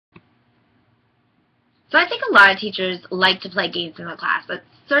So I think a lot of teachers like to play games in the class. That's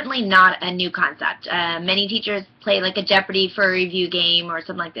certainly not a new concept. Many teachers play like a Jeopardy for a review game or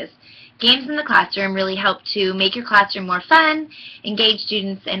something like this. Games in the classroom really help to make your classroom more fun, engage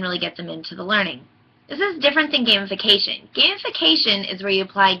students, and really get them into the learning. This is different than gamification. Gamification is where you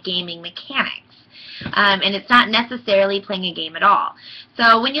apply gaming mechanics. And it's not necessarily playing a game at all.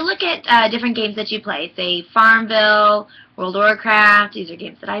 So when you look at different games that you play, say Farmville, World of Warcraft, these are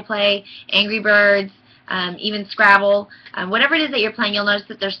games that I play, Angry Birds, even Scrabble, whatever it is that you're playing, you'll notice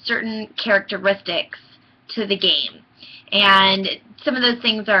that there's certain characteristics to the game. And some of those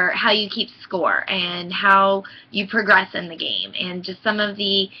things are how you keep score and how you progress in the game and just some of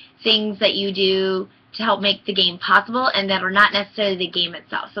the things that you do to help make the game possible and that are not necessarily the game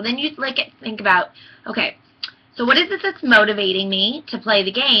itself. So then you think about, okay, so what is it that's motivating me to play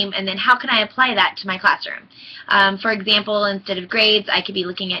the game, and then how can I apply that to my classroom? For example, instead of grades, I could be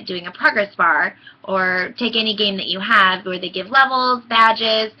looking at doing a progress bar, or take any game that you have where they give levels,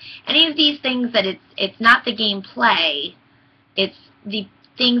 badges, any of these things that it's not the game play, it's the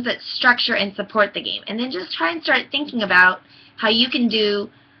things that structure and support the game. And then just try and start thinking about how you can do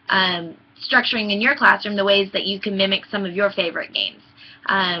structuring in your classroom the ways that you can mimic some of your favorite games.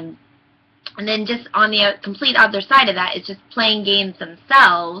 And then just on the complete other side of that is just playing games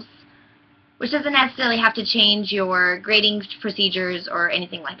themselves, which doesn't necessarily have to change your grading procedures or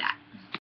anything like that.